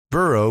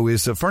Burrow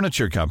is a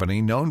furniture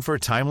company known for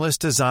timeless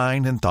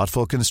design and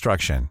thoughtful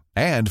construction,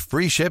 and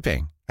free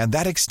shipping, and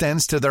that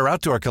extends to their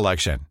outdoor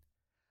collection.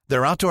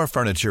 Their outdoor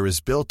furniture is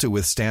built to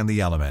withstand the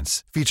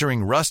elements,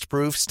 featuring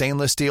rust-proof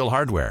stainless steel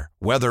hardware,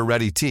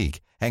 weather-ready teak,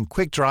 and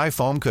quick-dry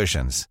foam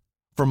cushions.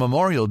 For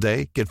Memorial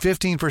Day, get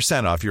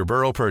 15% off your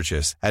Burrow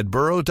purchase at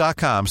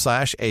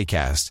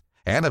burrow.com/ACAST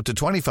and up to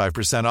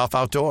 25% off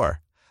outdoor.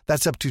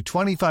 That's up to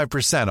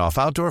 25% off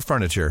outdoor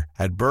furniture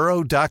at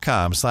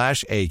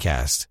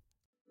burrow.com/ACAST.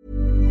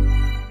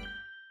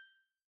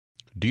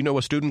 Do you know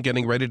a student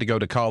getting ready to go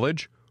to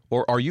college?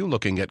 Or are you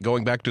looking at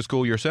going back to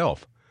school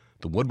yourself?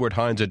 The Woodward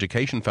Hines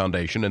Education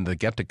Foundation and the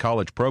Get to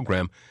College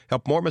program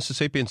help more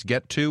Mississippians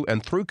get to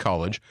and through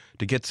college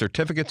to get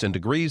certificates and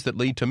degrees that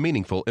lead to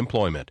meaningful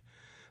employment.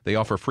 They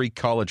offer free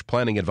college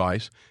planning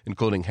advice,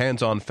 including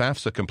hands-on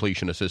FAFSA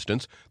completion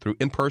assistance through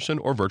in-person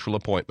or virtual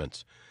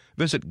appointments.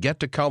 Visit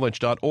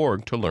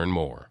gettocollege.org to learn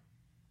more.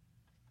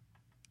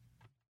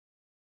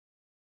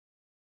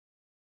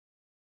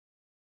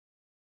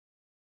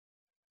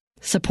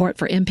 Support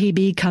for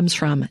MPB comes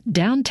from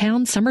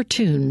Downtown Summer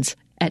Tunes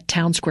at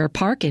Town Square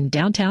Park in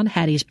downtown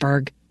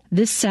Hattiesburg.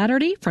 This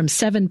Saturday from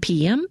 7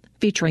 p.m.,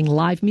 featuring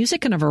live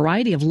music and a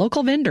variety of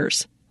local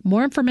vendors.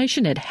 More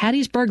information at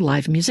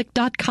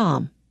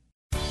hattiesburglivemusic.com.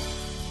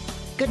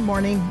 Good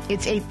morning.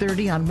 It's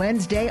 8:30 on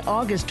Wednesday,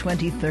 August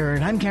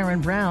 23rd. I'm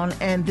Karen Brown,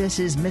 and this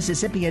is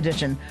Mississippi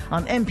Edition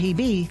on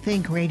MPB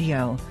Think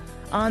Radio.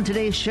 On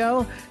today's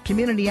show,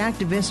 community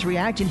activists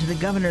reacting to the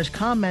governor's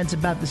comments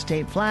about the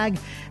state flag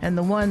and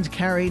the ones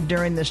carried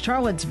during the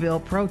Charlottesville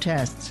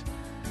protests.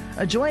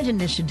 A joint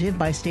initiative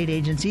by state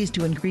agencies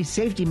to increase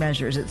safety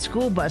measures at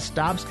school bus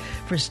stops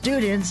for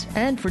students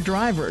and for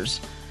drivers.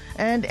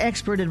 And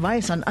expert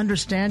advice on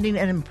understanding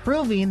and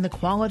improving the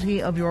quality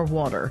of your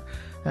water.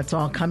 That's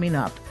all coming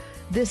up.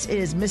 This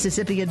is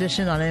Mississippi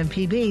Edition on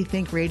MPB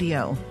Think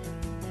Radio.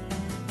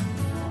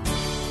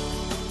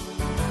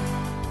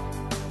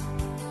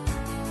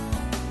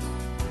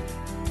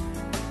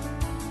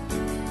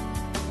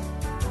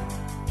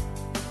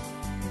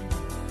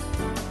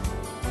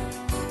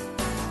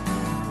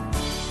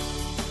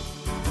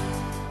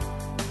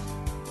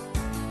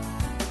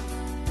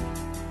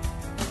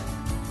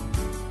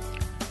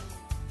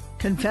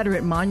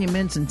 Confederate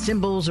monuments and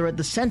symbols are at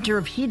the center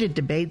of heated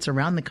debates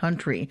around the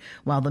country,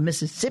 while the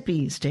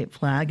Mississippi state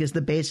flag is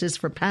the basis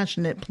for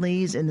passionate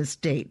pleas in the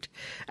state.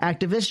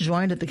 Activists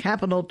joined at the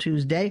Capitol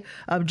Tuesday,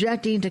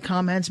 objecting to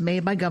comments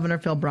made by Governor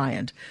Phil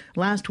Bryant.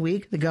 Last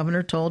week, the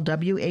governor told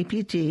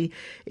WAPT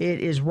it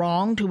is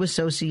wrong to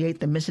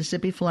associate the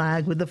Mississippi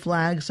flag with the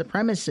flag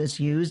supremacists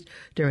used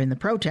during the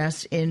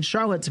protests in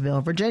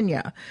Charlottesville,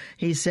 Virginia.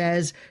 He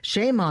says,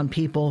 shame on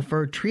people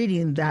for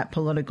taking that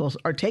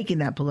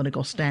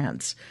political stance.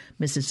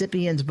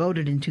 Mississippians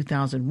voted in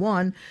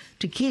 2001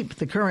 to keep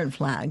the current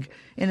flag.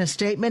 In a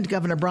statement,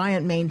 Governor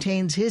Bryant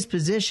maintains his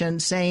position,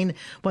 saying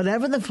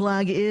whatever the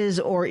flag is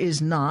or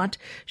is not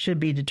should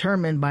be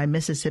determined by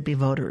Mississippi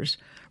voters.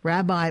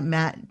 Rabbi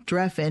Matt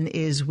Dreffin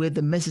is with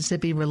the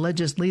Mississippi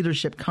Religious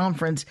Leadership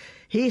Conference.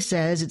 He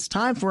says it's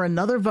time for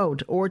another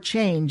vote or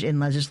change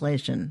in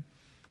legislation.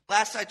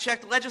 Last I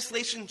checked,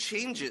 legislation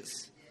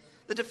changes.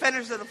 The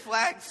defenders of the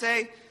flag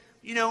say,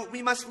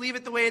 we must leave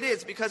it the way it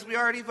is because we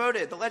already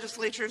voted. The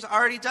legislature's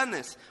already done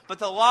this. But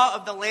the law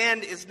of the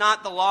land is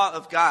not the law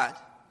of God.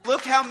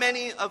 Look how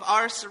many of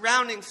our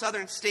surrounding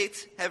southern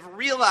states have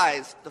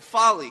realized the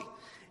folly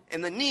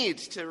and the need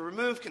to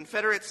remove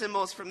Confederate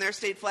symbols from their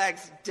state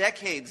flags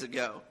decades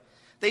ago.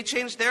 They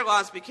changed their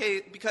laws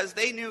because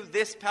they knew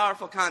this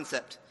powerful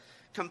concept.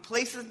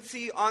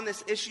 Complacency on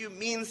this issue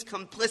means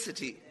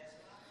complicity.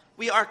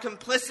 We are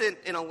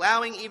complicit in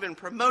allowing, even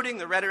promoting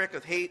the rhetoric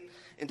of hate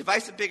and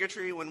divisive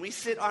bigotry when we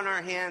sit on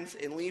our hands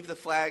and leave the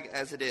flag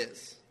as it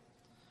is.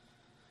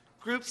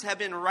 Groups have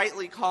been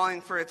rightly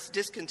calling for its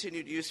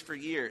discontinued use for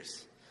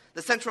years.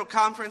 The Central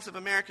Conference of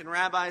American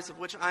Rabbis, of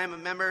which I am a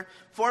member,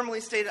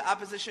 formally stated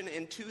opposition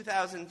in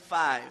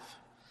 2005.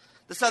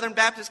 The Southern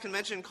Baptist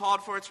Convention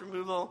called for its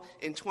removal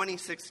in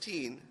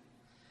 2016.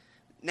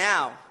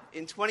 Now,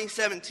 in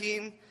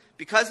 2017,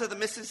 because of the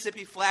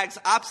Mississippi flag's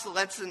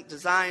obsolescent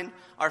design,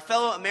 our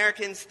fellow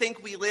Americans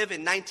think we live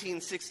in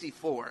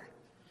 1964.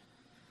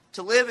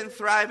 To live and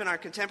thrive in our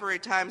contemporary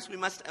times, we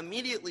must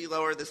immediately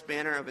lower this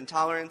banner of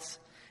intolerance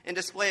and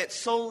display it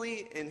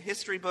solely in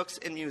history books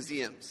and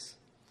museums.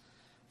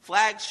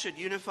 Flags should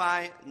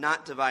unify,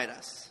 not divide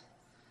us.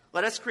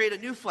 Let us create a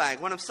new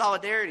flag, one of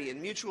solidarity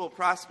and mutual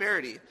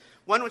prosperity,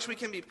 one which we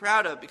can be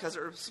proud of because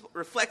it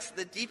reflects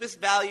the deepest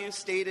value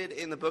stated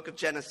in the book of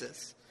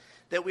Genesis,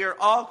 that we are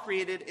all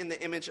created in the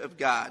image of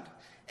God.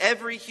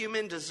 Every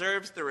human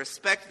deserves the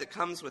respect that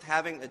comes with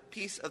having a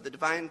piece of the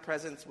divine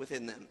presence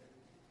within them.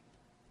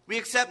 We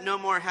accept no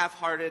more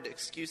half-hearted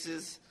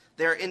excuses.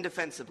 They are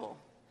indefensible.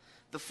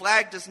 The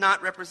flag does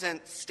not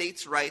represent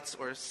states' rights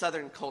or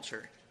Southern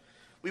culture.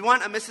 We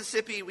want a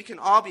Mississippi we can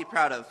all be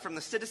proud of, from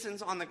the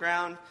citizens on the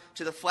ground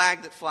to the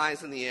flag that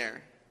flies in the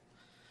air.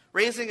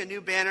 Raising a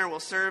new banner will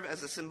serve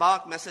as a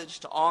symbolic message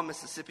to all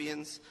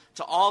Mississippians,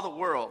 to all the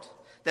world,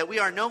 that we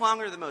are no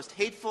longer the most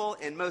hateful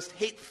and most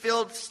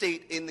hate-filled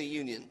state in the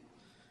Union.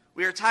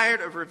 We are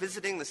tired of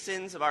revisiting the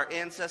sins of our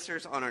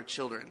ancestors on our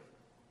children.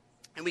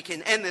 And we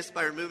can end this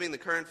by removing the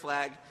current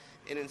flag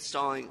and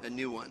installing a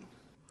new one.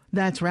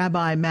 That's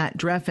Rabbi Matt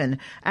Dreffen.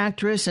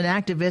 Actress and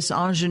activist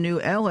Ingenue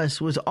Ellis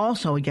was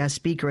also a guest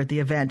speaker at the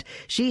event.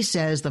 She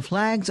says the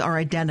flags are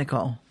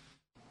identical.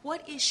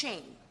 What is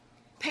shame?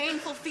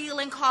 Painful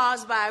feeling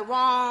caused by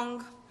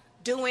wrong,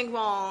 doing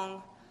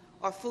wrong,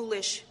 or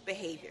foolish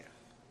behavior.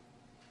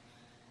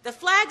 The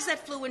flags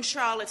that flew in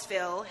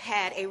Charlottesville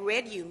had a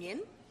red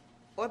union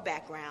or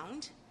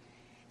background.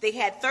 They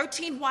had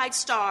 13 white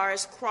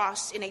stars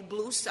crossed in a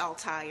blue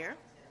saltire.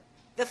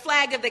 The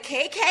flag of the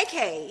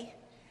KKK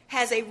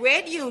has a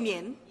red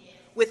union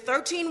with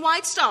 13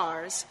 white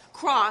stars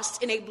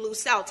crossed in a blue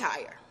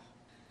saltire.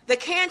 The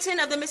canton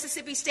of the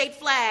Mississippi state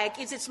flag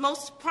is its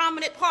most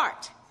prominent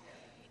part.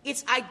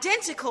 It's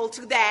identical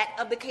to that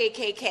of the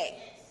KKK.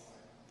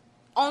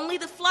 Only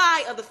the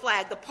fly of the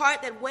flag, the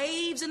part that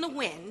waves in the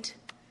wind,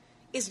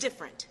 is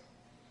different.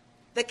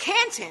 The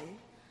canton,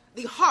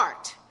 the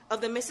heart of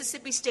the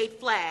Mississippi state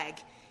flag,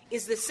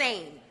 is the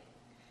same.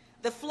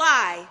 The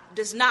fly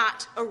does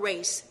not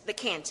erase the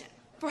canton.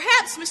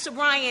 Perhaps Mr.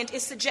 Bryant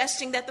is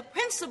suggesting that the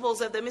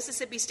principles of the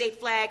Mississippi state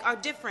flag are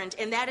different,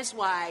 and that is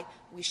why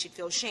we should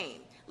feel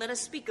shame. Let us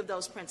speak of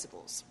those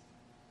principles.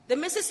 The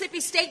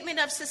Mississippi Statement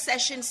of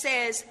Secession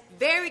says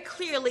very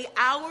clearly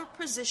our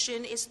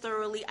position is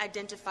thoroughly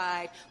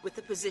identified with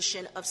the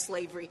position of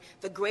slavery,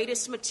 the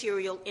greatest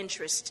material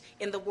interest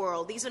in the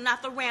world. These are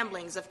not the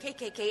ramblings of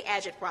KKK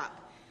agitprop.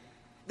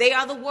 They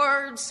are the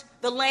words,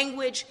 the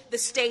language the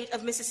state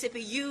of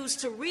Mississippi used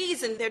to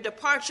reason their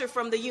departure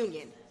from the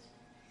Union.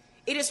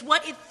 It is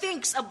what it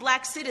thinks of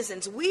black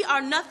citizens. We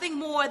are nothing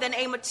more than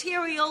a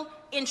material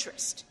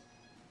interest.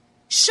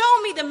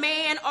 Show me the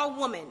man or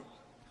woman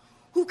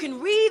who can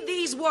read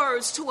these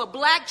words to a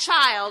black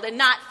child and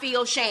not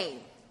feel shame.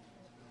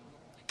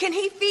 Can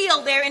he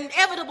feel their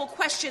inevitable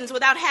questions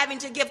without having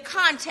to give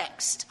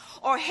context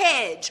or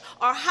hedge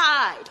or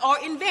hide or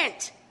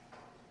invent?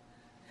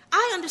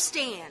 I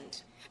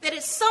understand that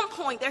at some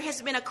point there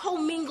has been a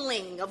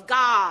commingling of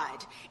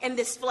God and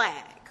this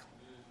flag,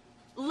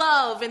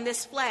 love in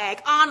this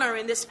flag, honor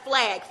in this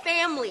flag,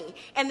 family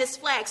in this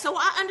flag. So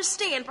I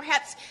understand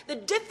perhaps the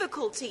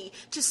difficulty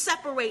to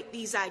separate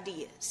these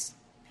ideas,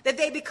 that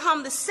they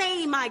become the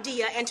same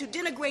idea, and to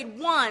denigrate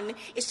one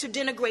is to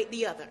denigrate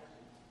the other.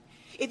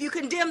 If you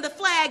condemn the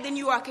flag, then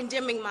you are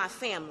condemning my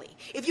family.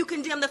 If you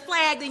condemn the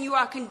flag, then you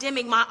are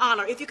condemning my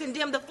honor. If you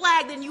condemn the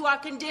flag, then you are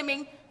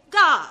condemning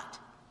God.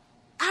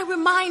 I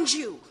remind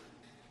you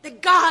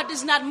that God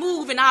does not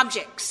move in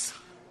objects.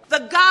 The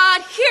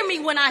God, hear me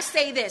when I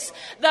say this,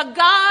 the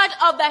God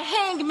of the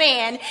hanged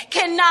man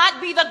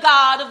cannot be the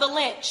God of the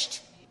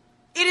lynched.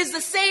 It is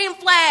the same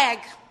flag,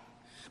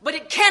 but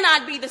it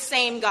cannot be the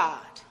same God.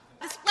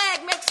 This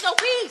flag makes no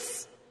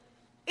peace.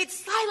 It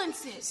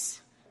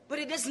silences, but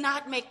it does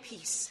not make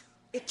peace.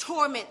 It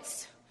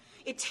torments.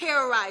 It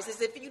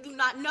terrorizes. If you do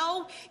not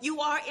know,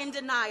 you are in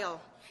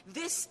denial.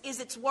 This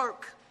is its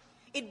work.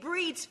 It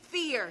breeds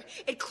fear.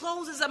 It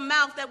closes a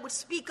mouth that would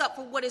speak up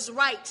for what is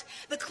right.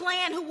 The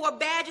Klan who wore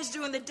badges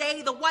during the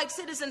day, the White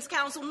Citizens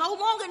Council, no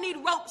longer need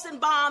ropes and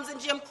bombs and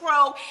Jim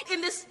Crow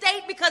in this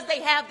state because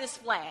they have this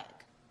flag.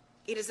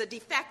 It is a de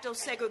facto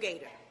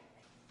segregator.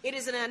 It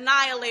is an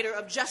annihilator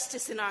of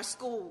justice in our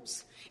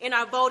schools, in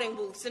our voting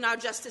booths, in our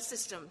justice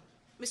system.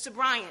 Mr.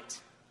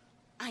 Bryant,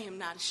 I am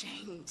not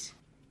ashamed.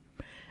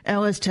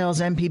 Ellis tells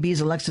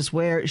MPB's Alexis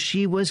Ware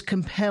she was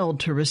compelled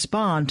to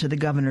respond to the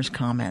governor's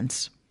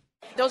comments.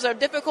 Those are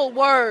difficult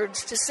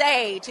words to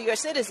say to your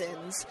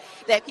citizens,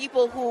 that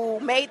people who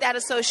made that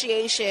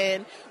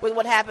association with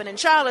what happened in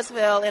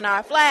Charlottesville and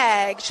our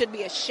flag should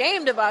be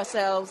ashamed of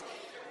ourselves.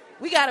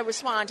 We got to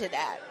respond to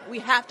that. We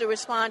have to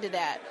respond to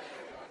that.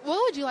 What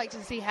would you like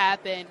to see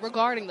happen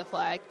regarding the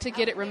flag to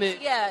get it removed?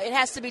 Yeah, it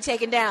has to be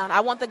taken down.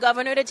 I want the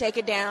governor to take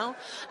it down.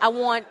 I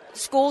want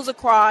schools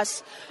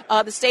across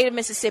the state of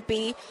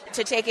Mississippi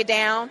to take it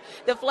down.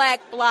 The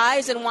flag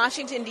flies in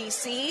Washington,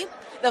 D.C.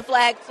 The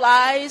flag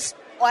flies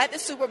at the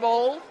Super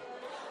Bowl.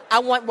 I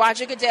want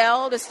Roger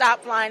Goodell to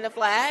stop flying the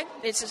flag.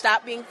 It should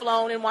stop being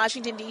flown in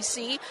Washington,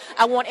 D.C.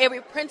 I want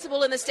every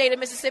principal in the state of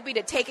Mississippi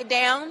to take it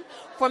down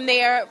from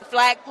their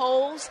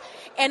flagpoles.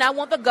 And I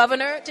want the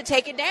governor to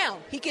take it down.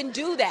 He can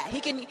do that.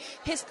 He can,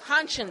 his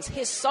conscience,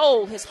 his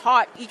soul, his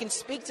heart, he can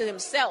speak to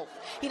himself.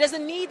 He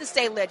doesn't need the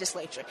state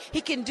legislature.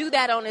 He can do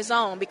that on his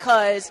own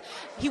because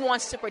he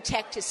wants to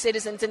protect his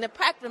citizens. And the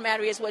practical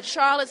matter is what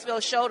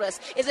Charlottesville showed us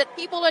is that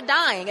people are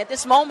dying. At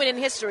this moment in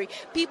history,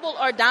 people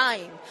are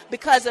dying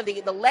because of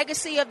the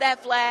legacy of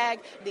that flag,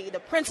 the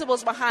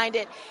principles behind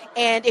it.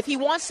 And if he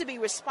wants to be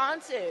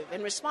responsive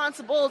and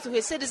responsible to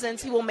his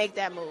citizens, he will make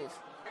that move.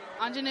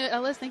 Ingenue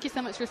Ellis, thank you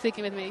so much for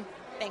speaking with me.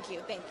 Thank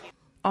you. Thank you.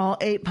 All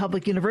 8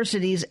 public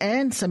universities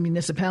and some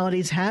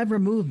municipalities have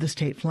removed the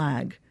state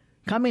flag.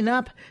 Coming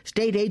up,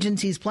 state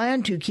agencies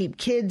plan to keep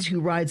kids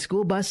who ride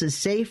school buses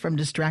safe from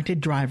distracted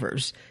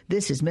drivers.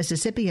 This is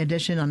Mississippi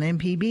Edition on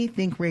MPB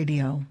Think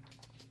Radio.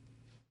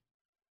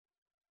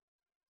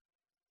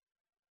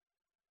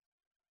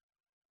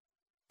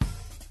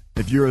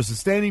 you're a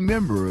sustaining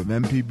member of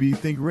MPB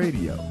Think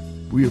Radio,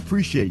 we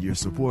appreciate your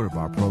support of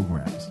our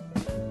programs.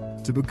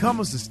 To become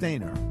a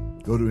sustainer,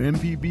 go to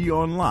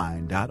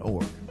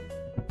mpbonline.org.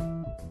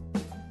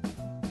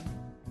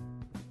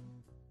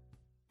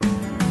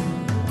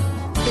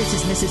 This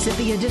is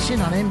Mississippi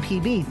Edition on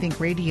MPB Think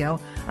Radio.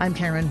 I'm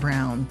Karen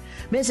Brown.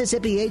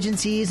 Mississippi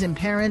agencies and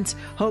parents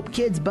hope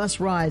kids' bus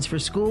rides for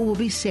school will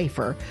be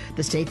safer.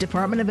 The State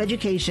Department of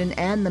Education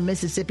and the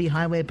Mississippi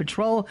Highway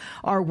Patrol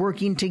are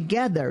working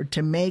together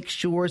to make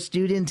sure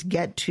students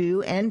get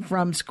to and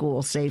from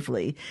school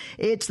safely.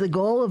 It's the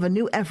goal of a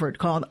new effort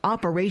called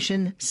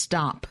Operation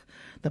Stop.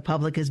 The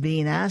public is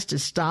being asked to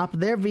stop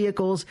their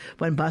vehicles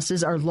when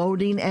buses are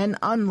loading and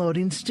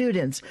unloading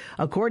students.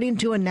 According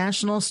to a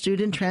National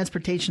Student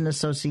Transportation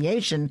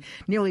Association,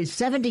 nearly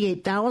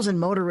 78,000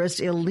 motorists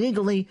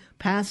illegally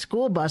pass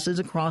school buses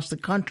across the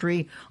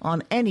country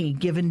on any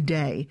given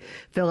day.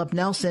 Philip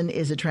Nelson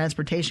is a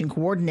transportation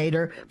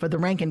coordinator for the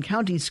Rankin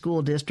County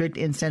School District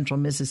in central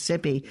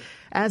Mississippi.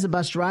 As a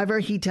bus driver,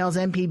 he tells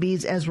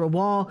MPB's Ezra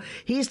Wall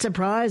he's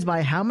surprised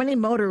by how many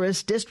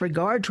motorists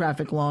disregard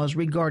traffic laws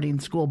regarding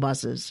school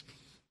buses.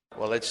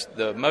 Well, it's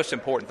the most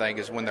important thing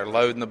is when they're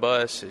loading the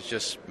bus is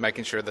just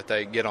making sure that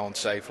they get on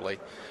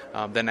safely.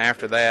 Then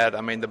after that,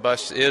 I mean, the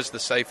bus is the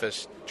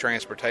safest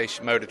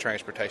mode of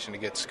transportation to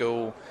get to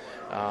school.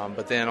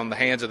 But then on the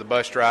hands of the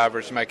bus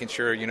drivers, making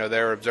sure,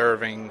 they're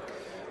observing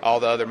all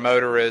the other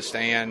motorists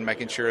and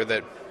making sure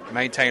that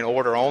maintain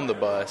order on the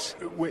bus.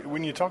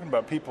 When you're talking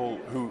about people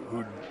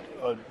who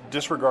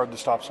disregard the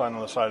stop sign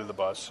on the side of the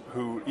bus,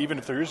 who, even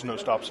if there is no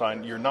stop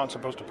sign, you're not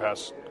supposed to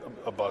pass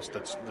a bus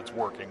that's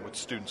working with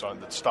students on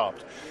it that's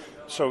stopped.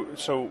 So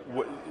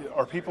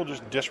are people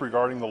just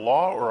disregarding the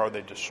law, or are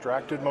they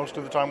distracted most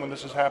of the time when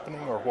this is happening,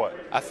 or what?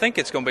 I think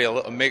it's going to be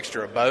a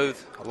mixture of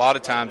both. A lot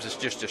of times it's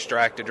just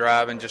distracted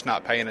driving, just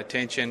not paying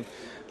attention.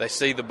 They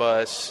see the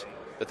bus,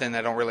 but then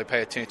they don't really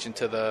pay attention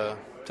to the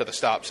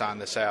stop sign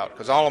that's out.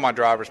 Because all of my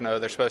drivers know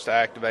they're supposed to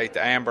activate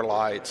the amber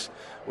lights,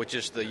 which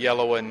is the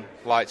yellowing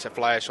lights that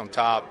flash on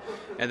top.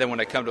 And then when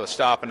they come to a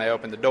stop and they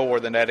open the door,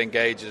 then that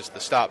engages the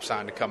stop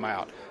sign to come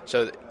out.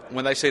 So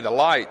when they see the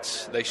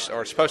lights, they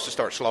are supposed to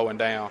start slowing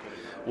down.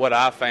 What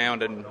I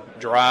found in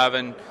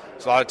driving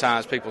is a lot of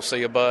times people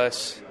see a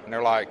bus and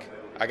they're like,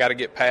 I got to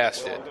get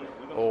past it,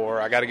 or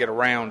I got to get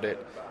around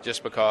it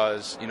just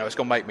because, it's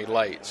going to make me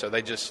late. So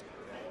they just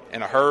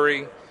in a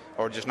hurry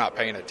or just not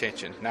paying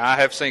attention. Now, I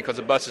have seen, because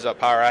the bus is up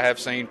higher, I have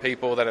seen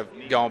people that have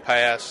gone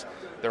past,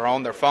 they're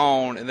on their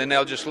phone, and then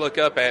they'll just look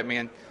up at me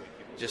and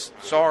just,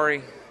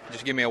 sorry,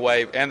 just give me a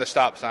wave, and the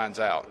stop sign's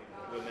out.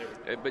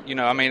 But,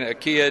 a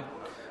kid,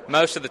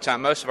 most of the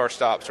time, most of our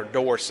stops are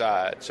door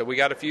side, so we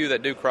got a few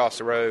that do cross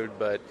the road,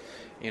 but,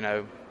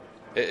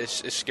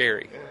 it's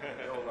scary.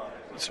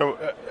 So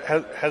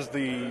has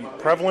the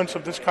prevalence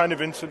of this kind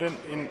of incident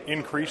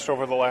increased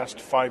over the last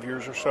 5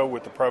 years or so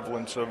with the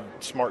prevalence of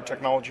smart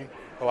technology?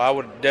 Well, I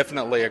would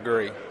definitely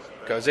agree,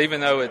 because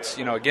even though it's,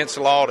 against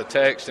the law to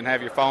text and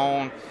have your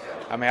phone,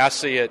 I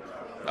see it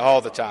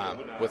all the time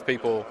with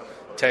people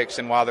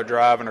texting while they're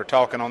driving or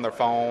talking on their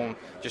phone,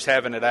 just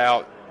having it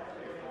out.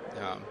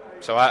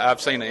 So I've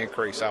seen an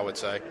increase, I would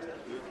say.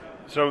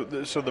 So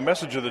the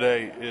message of the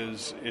day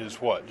is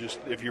what? Just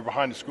if you're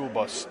behind a school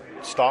bus,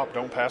 stop,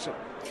 don't pass it?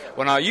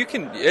 Well, now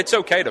it's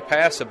okay to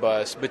pass a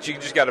bus, but you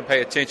just got to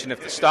pay attention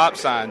if the stop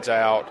sign's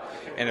out,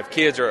 and if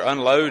kids are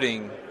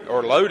unloading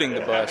or loading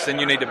the bus, then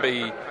you need to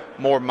be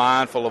more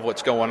mindful of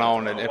what's going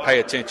on and pay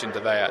attention to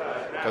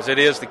that, because it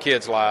is the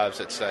kids' lives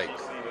at stake.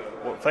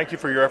 Well, thank you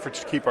for your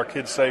efforts to keep our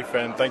kids safe,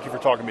 and thank you for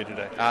talking to me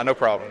today. No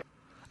problem.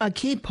 A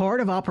key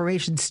part of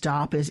Operation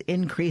Stop is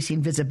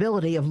increasing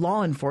visibility of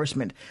law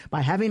enforcement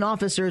by having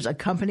officers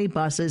accompany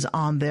buses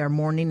on their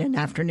morning and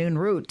afternoon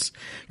routes.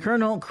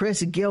 Colonel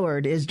Chris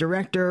Gillard is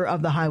director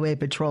of the Highway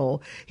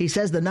Patrol. He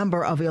says the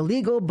number of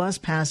illegal bus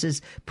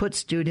passes puts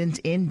students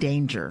in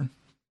danger.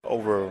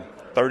 Over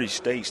 30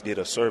 states did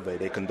a survey.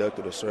 They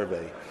conducted a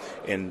survey.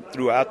 And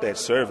throughout that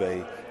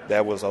survey,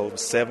 there was over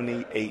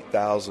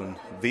 78,000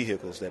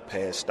 vehicles that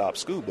passed stop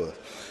school bus.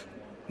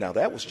 Now,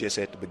 that was just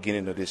at the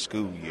beginning of this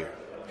school year.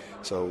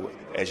 So,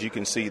 as you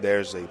can see,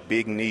 there's a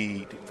big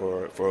need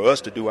for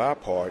us to do our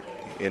part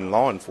in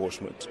law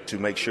enforcement to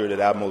make sure that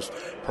our most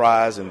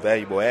prized and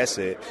valuable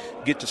asset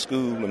get to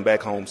school and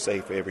back home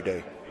safe every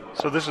day.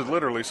 So this is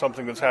literally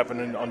something that's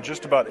happening on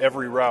just about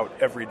every route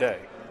every day?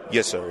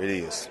 Yes, sir, it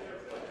is.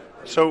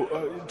 So,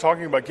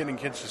 talking about getting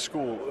kids to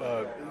school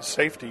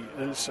safely,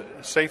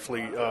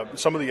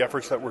 some of the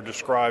efforts that were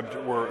described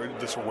were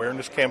this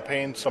awareness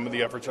campaign. Some of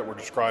the efforts that were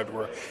described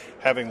were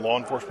having law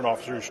enforcement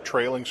officers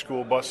trailing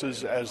school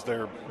buses as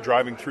they're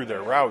driving through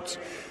their routes.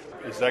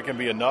 Is that going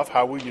to be enough?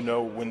 How will you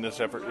know when this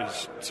effort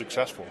is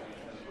successful?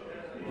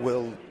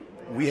 Well,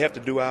 we have to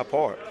do our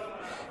part.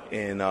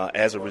 And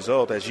as a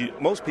result,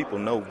 most people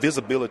know,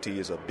 visibility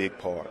is a big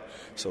part.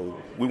 So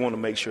we want to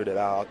make sure that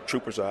our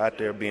troopers are out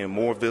there being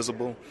more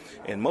visible.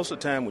 And most of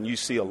the time when you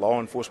see a law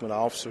enforcement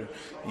officer,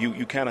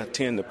 you kind of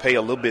tend to pay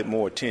a little bit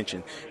more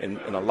attention. And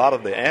a lot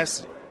of the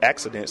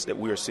accidents that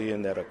we're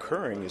seeing that are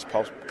occurring is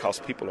because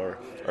people are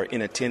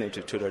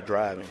inattentive to their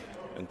driving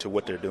and to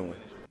what they're doing.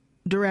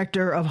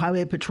 Director of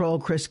Highway Patrol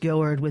Chris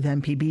Gillard with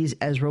MPB's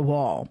Ezra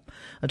Wall.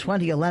 A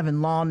 2011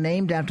 law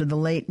named after the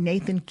late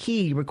Nathan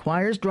Key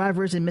requires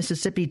drivers in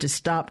Mississippi to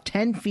stop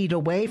 10 feet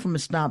away from a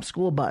stopped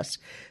school bus.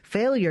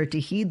 Failure to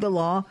heed the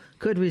law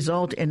could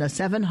result in a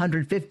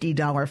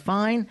 $750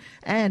 fine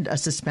and a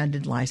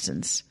suspended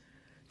license.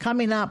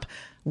 Coming up,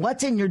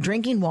 what's in your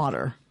drinking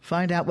water?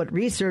 Find out what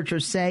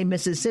researchers say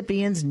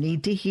Mississippians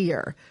need to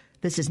hear.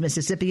 This is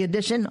Mississippi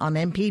Edition on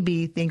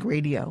MPB Think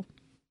Radio.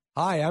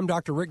 Hi, I'm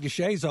Dr. Rick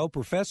DeShazo,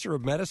 professor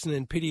of medicine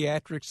and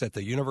pediatrics at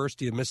the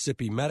University of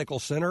Mississippi Medical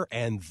Center,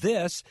 and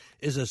this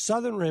is a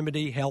Southern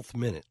Remedy Health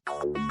Minute.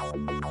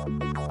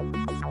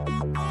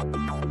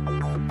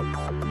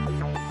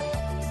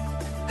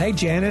 Hey,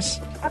 Janice.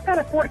 I've got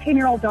a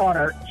 14-year-old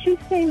daughter. She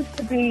seems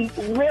to be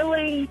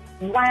really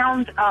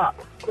wound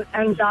up with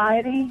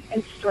anxiety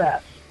and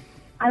stress.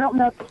 I don't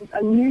know if it's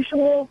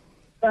unusual,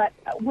 but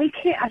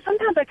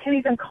sometimes I can't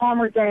even calm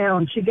her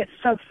down. She gets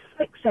so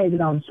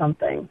fixated on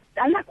something.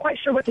 I'm not quite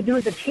sure what to do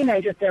as a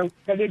teenager, if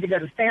they need to go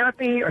to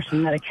therapy or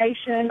some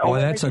medication. Well,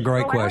 that's a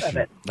great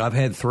question. I've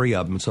had 3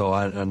 of them, so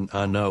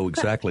I know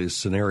exactly the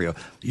scenario.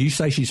 You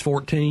say she's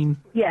 14?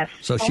 Yes.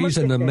 So she's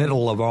in the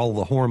middle of all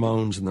the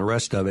hormones and the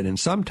rest of it, and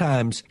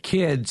sometimes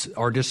kids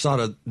are just sort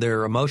of,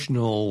 their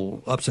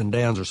emotional ups and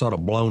downs are sort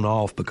of blown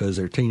off because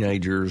they're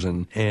teenagers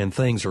and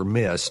things are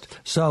missed.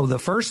 So the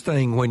first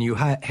thing when you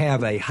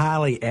have a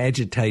highly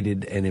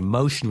agitated and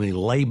emotionally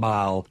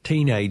labile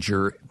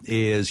teenager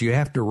is you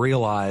have to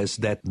realize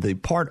that the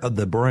part of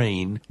the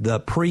brain, the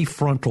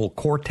prefrontal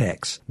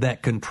cortex,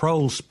 that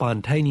controls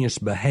spontaneous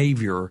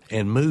behavior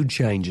and mood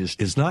changes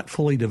is not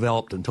fully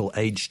developed until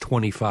age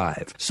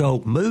 25. So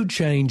mood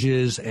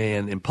changes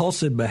and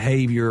impulsive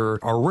behavior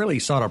are really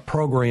sort of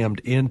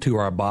programmed into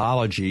our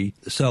biology.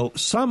 So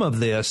some of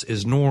this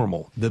is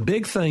normal. The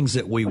big things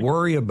that we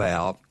worry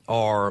about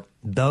are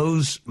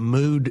those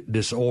mood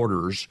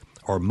disorders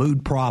or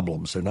mood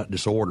problems, they're not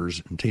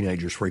disorders in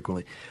teenagers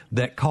frequently,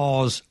 that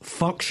cause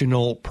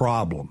functional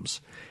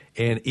problems.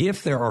 And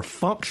if there are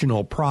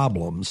functional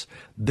problems,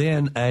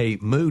 then a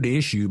mood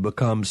issue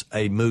becomes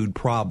a mood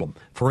problem.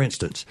 For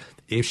instance,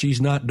 if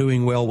she's not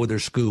doing well with her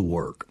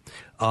schoolwork,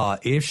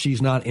 if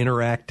she's not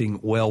interacting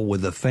well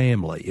with the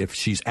family, if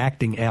she's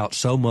acting out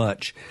so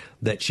much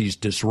that she's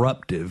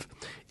disruptive,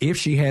 if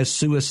she has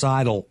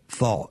suicidal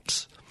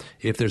thoughts,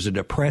 if there's a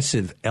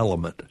depressive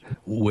element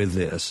with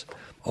this,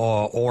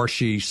 or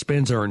she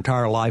spends her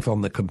entire life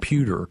on the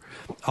computer,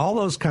 all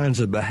those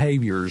kinds of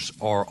behaviors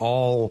are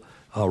all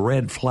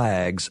red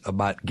flags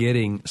about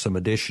getting some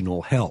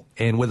additional help.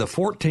 And with a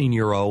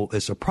 14-year-old,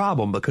 it's a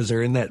problem because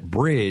they're in that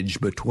bridge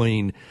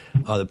between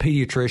the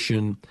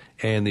pediatrician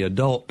and the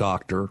adult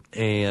doctor,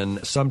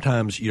 and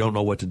sometimes you don't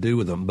know what to do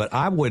with them. But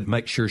I would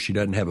make sure she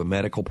doesn't have a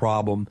medical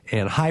problem,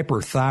 and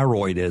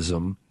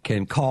hyperthyroidism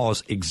can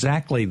cause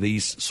exactly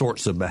these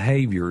sorts of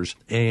behaviors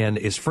and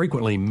is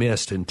frequently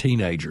missed in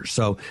teenagers.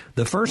 So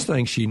the first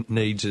thing she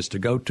needs is to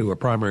go to a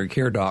primary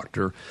care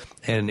doctor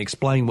and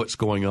explain what's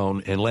going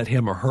on and let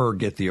him or her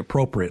get the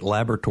appropriate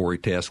laboratory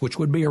test, which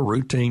would be a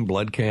routine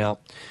blood count,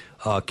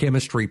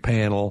 chemistry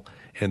panel,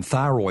 and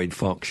thyroid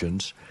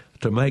functions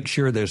to make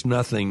sure there's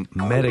nothing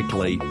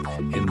medically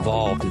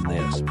involved in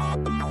this.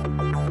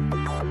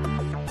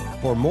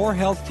 For more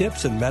health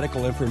tips and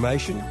medical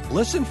information,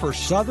 listen for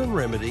Southern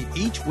Remedy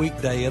each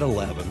weekday at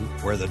 11,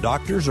 where the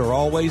doctors are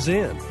always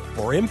in.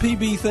 For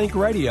MPB Think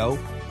Radio,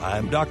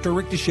 I'm Dr.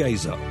 Rick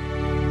DeShazo.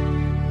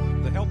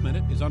 The Health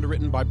Minute is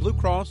underwritten by Blue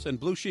Cross and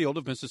Blue Shield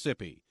of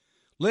Mississippi.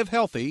 Live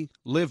healthy,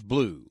 live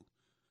blue.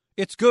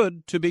 It's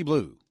good to be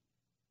blue.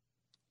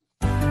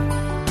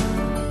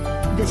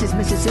 This is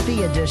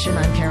Mississippi Edition.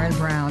 I'm Karen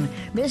Brown.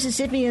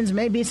 Mississippians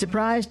may be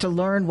surprised to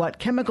learn what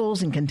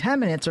chemicals and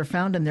contaminants are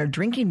found in their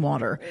drinking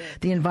water.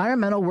 The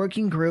Environmental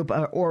Working Group,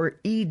 or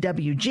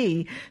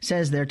EWG,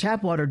 says their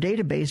tap water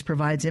database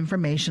provides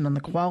information on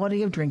the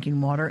quality of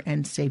drinking water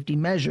and safety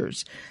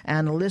measures.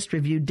 Analysts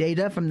reviewed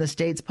data from the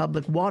state's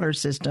public water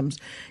systems.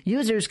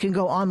 Users can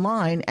go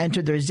online,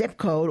 enter their zip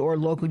code or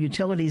local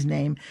utilities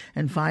name,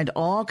 and find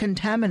all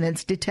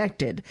contaminants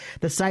detected.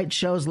 The site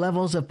shows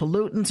levels of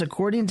pollutants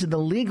according to the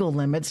legal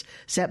limits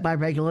set by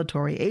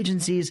regulatory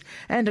agencies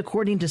and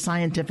according to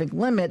scientific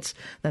limits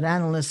that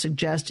analysts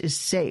suggest is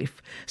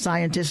safe.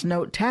 Scientists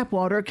note tap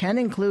water can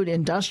include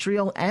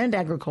industrial and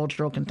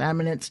agricultural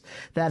contaminants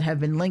that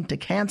have been linked to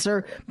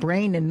cancer,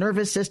 brain and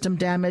nervous system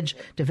damage,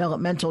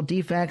 developmental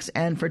defects,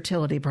 and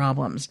fertility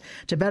problems.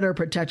 To better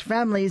protect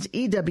families,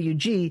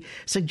 EWG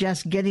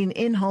suggests getting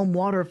in-home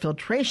water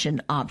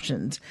filtration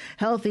options.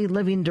 Healthy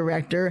Living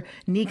Director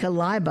Nika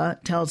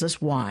Leiba tells us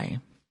why.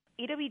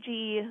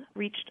 EWG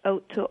reached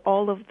out to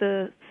all of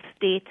the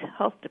state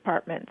health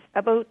departments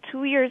about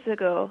 2 years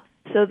ago.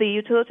 So the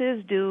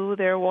utilities do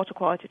their water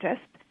quality test,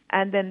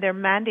 and then they're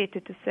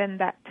mandated to send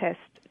that test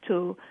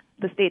to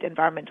the state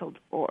environmental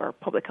or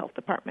public health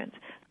department.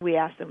 We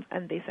ask them,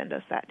 and they send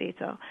us that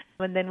data.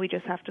 And then we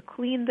just have to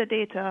clean the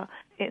data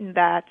in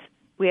that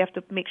We have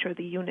to make sure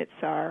the units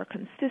are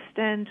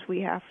consistent.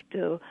 We have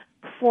to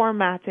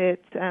format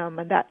it, and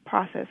that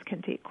process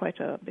can take quite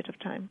a bit of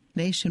time.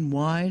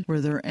 Nationwide, were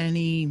there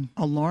any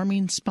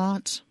alarming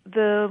spots?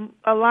 The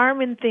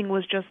alarming thing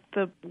was just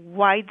the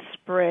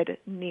widespread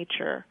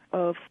nature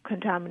of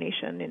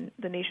contamination in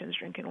the nation's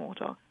drinking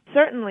water.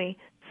 Certainly,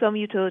 some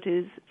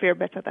utilities fare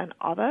better than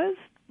others,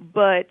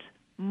 but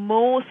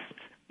most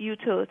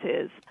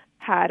utilities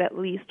had at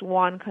least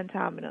one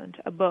contaminant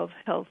above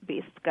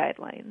health-based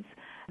guidelines.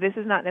 This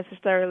does not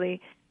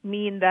necessarily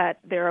mean that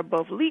they're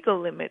above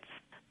legal limits,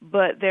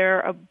 but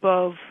they're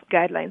above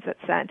guidelines that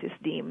scientists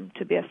deem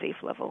to be a safe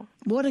level.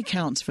 What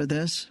accounts for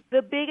this?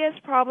 The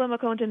biggest problem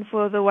accounting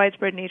for the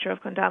widespread nature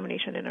of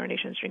contamination in our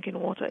nation's drinking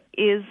water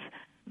is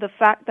the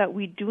fact that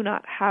we do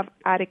not have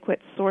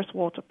adequate source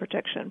water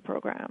protection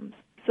programs.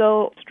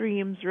 So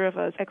streams,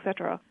 rivers,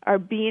 etc. are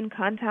being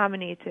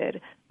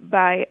contaminated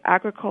by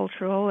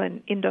agricultural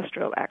and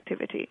industrial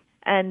activity.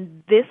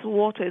 And this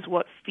water is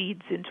what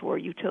feeds into our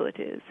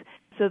utilities.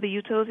 So the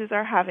utilities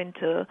are having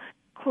to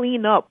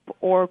clean up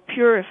or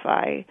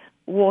purify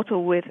water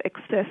with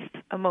excess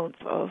amounts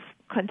of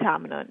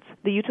contaminants.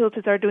 The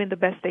utilities are doing the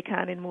best they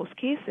can in most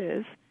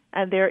cases,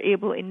 and they're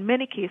able in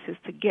many cases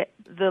to get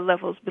the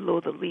levels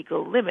below the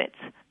legal limit.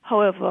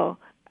 However,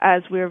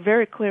 as we're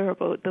very clear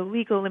about, the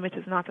legal limit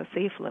is not a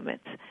safe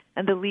limit,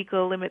 and the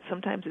legal limit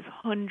sometimes is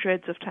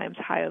hundreds of times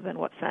higher than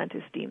what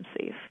scientists deem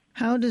safe.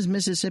 How does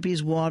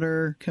Mississippi's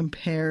water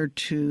compare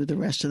to the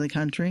rest of the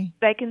country?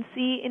 I can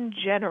see in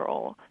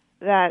general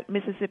that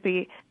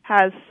Mississippi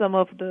has some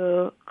of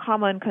the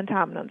common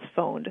contaminants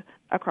found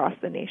across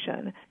the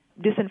nation.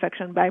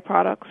 Disinfection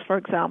byproducts, for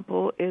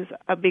example, is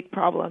a big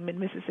problem in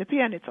Mississippi,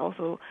 and it's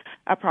also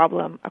a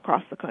problem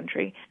across the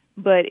country.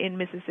 But in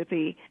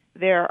Mississippi,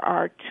 there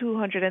are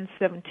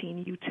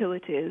 217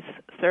 utilities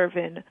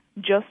serving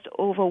just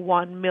over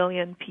 1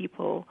 million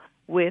people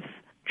with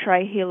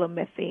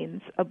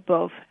trihalomethanes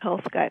above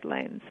health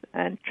guidelines.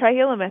 And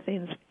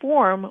trihalomethanes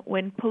form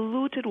when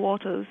polluted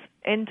waters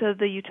enter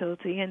the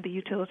utility and the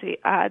utility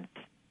adds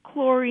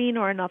chlorine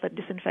or another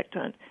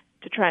disinfectant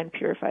to try and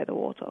purify the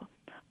water.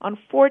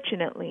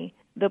 Unfortunately,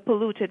 the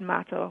polluted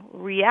matter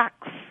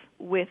reacts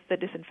with the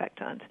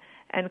disinfectant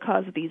and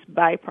cause these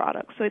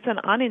byproducts. So it's an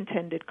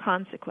unintended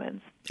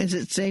consequence. Is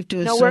it safe to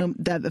assume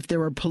that if there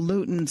were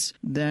pollutants,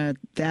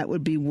 that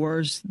would be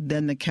worse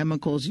than the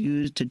chemicals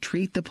used to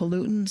treat the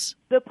pollutants?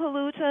 The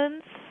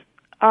pollutants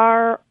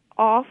are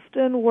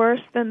often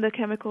worse than the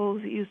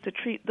chemicals used to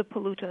treat the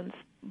pollutants.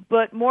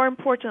 But more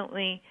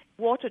importantly,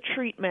 water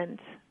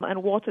treatment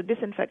and water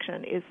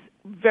disinfection is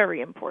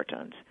very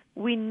important.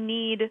 We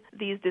need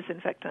these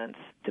disinfectants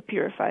to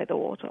purify the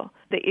water.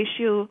 The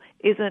issue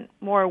isn't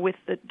more with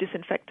the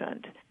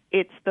disinfectant.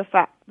 It's the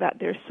fact that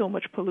there's so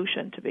much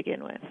pollution to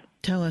begin with.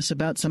 Tell us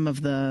about some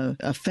of the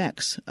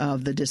effects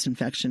of the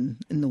disinfection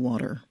in the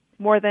water.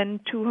 More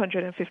than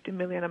 250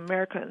 million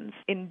Americans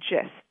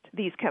ingest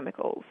these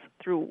chemicals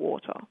through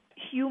water.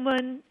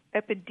 Human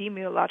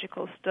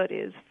epidemiological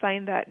studies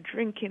find that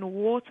drinking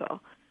water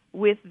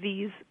with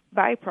these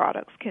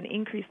byproducts can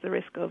increase the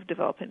risk of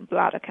developing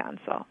bladder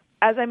cancer.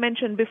 As I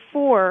mentioned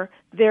before,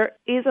 there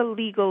is a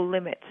legal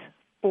limit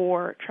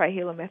for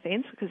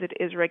trihalomethanes because it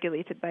is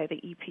regulated by the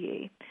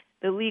EPA.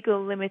 The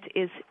legal limit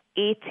is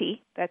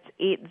 80, that's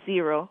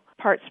 80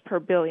 parts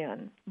per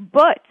billion.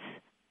 But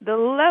the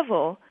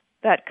level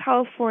that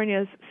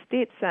California's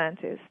state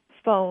scientists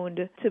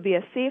found to be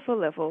a safer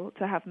level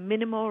to have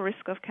minimal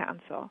risk of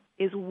cancer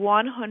is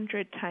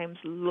 100 times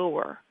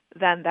lower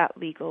than that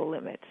legal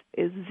limit,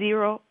 is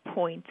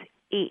 0.8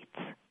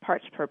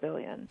 parts per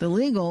billion. The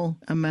legal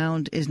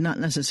amount is not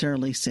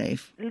necessarily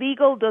safe.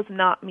 Legal does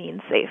not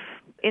mean safe.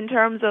 In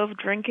terms of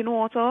drinking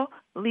water,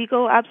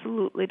 legal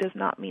absolutely does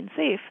not mean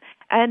safe.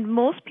 And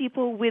most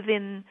people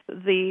within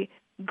the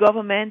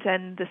government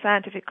and the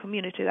scientific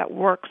community that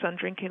works on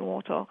drinking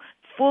water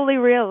fully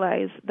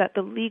realize that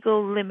the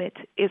legal limit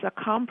is a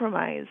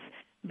compromise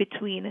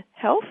between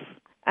health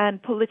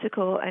and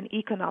political and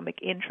economic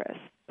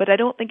interests. But I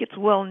don't think it's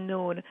well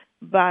known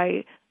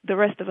by the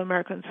rest of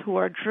Americans who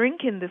are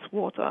drinking this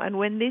water. And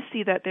when they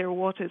see that their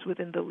water is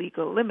within the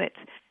legal limit,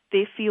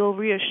 they feel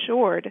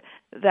reassured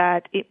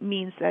that it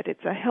means that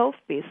it's a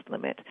health-based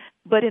limit.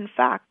 But in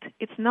fact,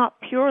 it's not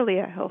purely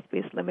a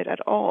health-based limit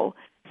at all.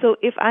 So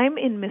if I'm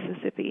in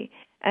Mississippi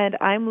and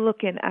I'm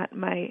looking at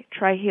my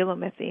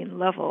trihalomethane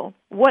level,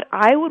 what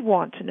I would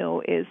want to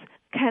know is,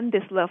 can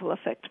this level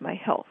affect my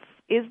health?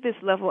 Is this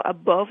level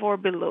above or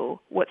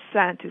below what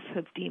scientists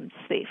have deemed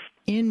safe?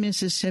 In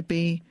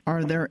Mississippi,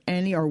 were there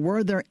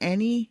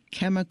any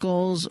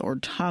chemicals or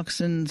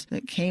toxins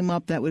that came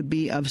up that would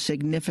be of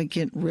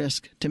significant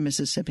risk to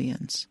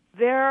Mississippians?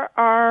 There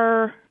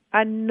are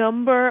a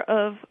number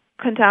of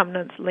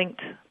contaminants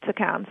linked to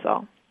cancer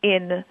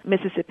in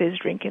Mississippi's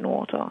drinking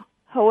water.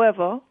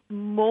 However,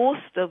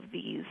 most of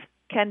these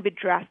can be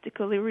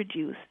drastically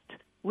reduced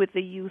with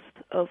the use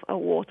of a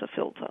water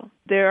filter.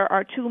 There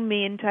are two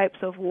main types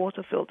of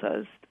water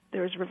filters.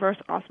 There's reverse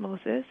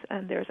osmosis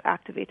and there's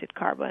activated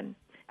carbon.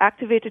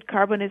 activated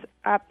carbon is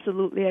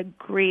absolutely a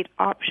great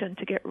option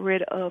to get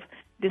rid of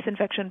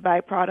disinfection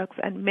byproducts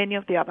and many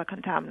of the other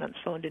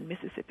contaminants found in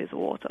Mississippi's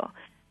water.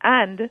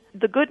 And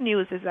the good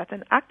news is that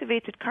an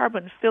activated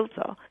carbon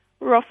filter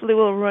roughly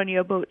will run you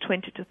about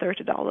 $20 to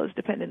 $30,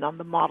 depending on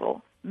the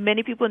model.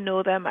 Many people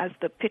know them as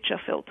the pitcher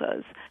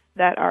filters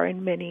that are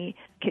in many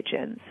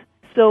kitchens.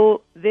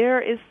 So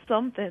there is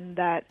something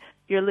that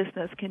your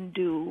listeners can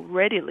do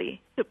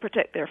readily to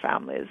protect their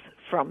families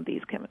from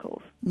these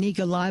chemicals.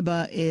 Nika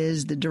Leiba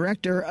is the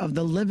director of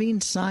the Living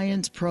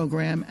Science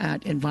Program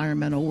at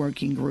Environmental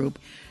Working Group.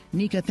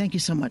 Nika, thank you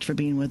so much for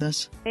being with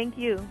us. Thank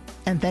you.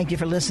 And thank you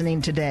for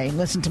listening today.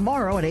 Listen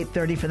tomorrow at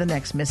 8:30 for the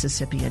next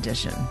Mississippi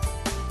edition.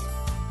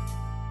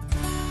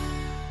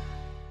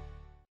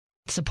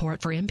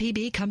 Support for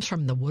MPB comes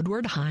from the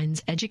Woodward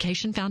Hines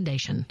Education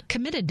Foundation,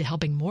 committed to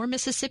helping more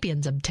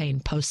Mississippians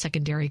obtain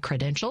post-secondary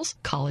credentials,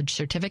 college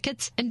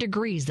certificates, and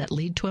degrees that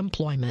lead to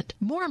employment.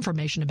 More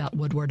information about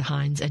Woodward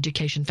Hines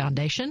Education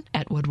Foundation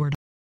at Woodward